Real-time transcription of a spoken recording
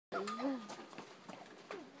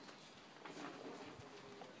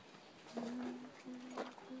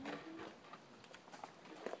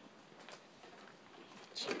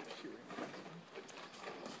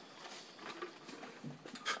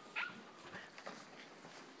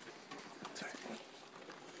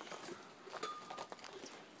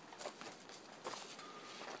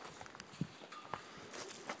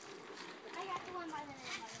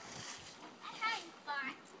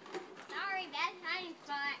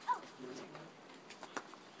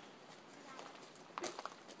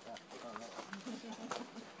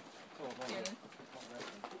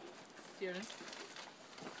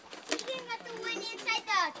Tegan got the one inside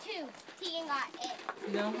the tube. Tegan got it.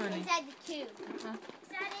 No, honey. Inside the tube. Huh? Is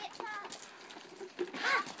that it,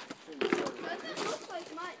 Pop? Doesn't look like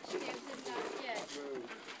much, Tamsin, not yet.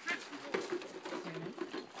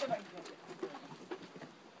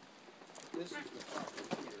 This is the top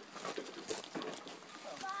here.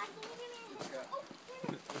 Bob, can you give me a hit? Oh,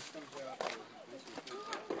 This comes out.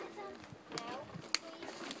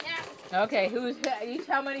 Okay, each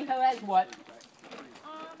how many who has what?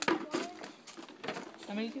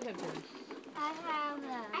 How many do you have, Jordan? I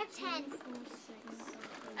have 10.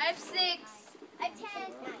 I have 6. I have 10.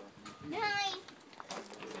 9.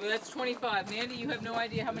 So that's 25. Mandy, you have no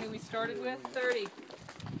idea how many we started with? 30.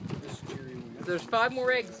 There's 5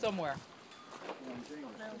 more eggs somewhere.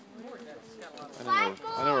 I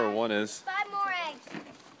know where one is. 5 more eggs.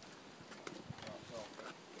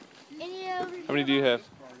 How many do you have?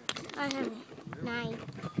 I have 9.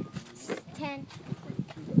 10.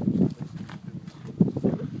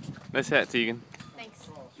 Nice hat, Tegan. Thanks.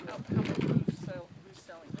 How much are you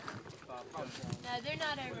selling? No, they're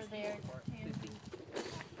not over there.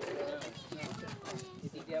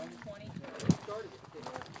 Is he down to 20?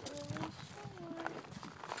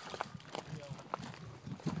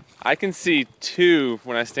 I can see 2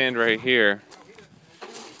 when I stand right here.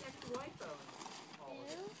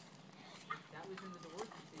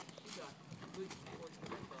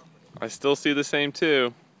 I still see the same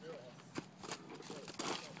 2.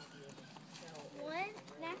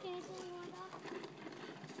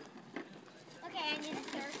 Okay, I need to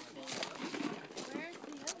search. Where's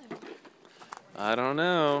the other? I don't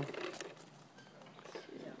know.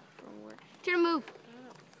 Turn and move.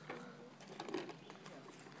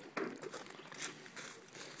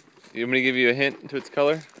 You want me to give you a hint to its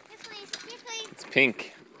color? Yes, please. Yes, please. It's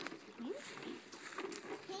pink.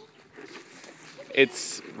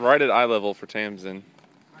 It's right at eye level for Tamsin.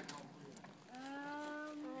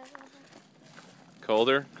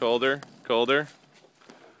 Colder, colder, colder.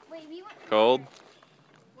 Wait, we want Cold.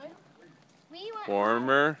 What? We want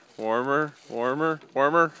Warmer, warmer, warmer,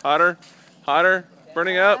 warmer, hotter, hotter,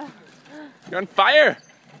 burning up. You're on fire!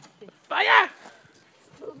 Fire!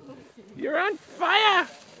 You're on fire!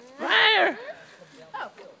 Fire!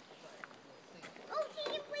 Oh,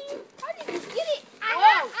 can you please? How did you get it? I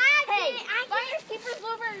Hey, did it. finders, keepers,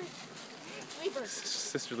 lovers, sleepers.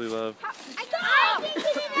 Sisterly love. I didn't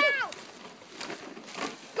get it out.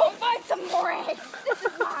 Go find some more eggs. This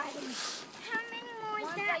is mine. How many more is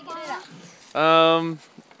Once that? I get it out.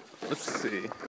 Let's see.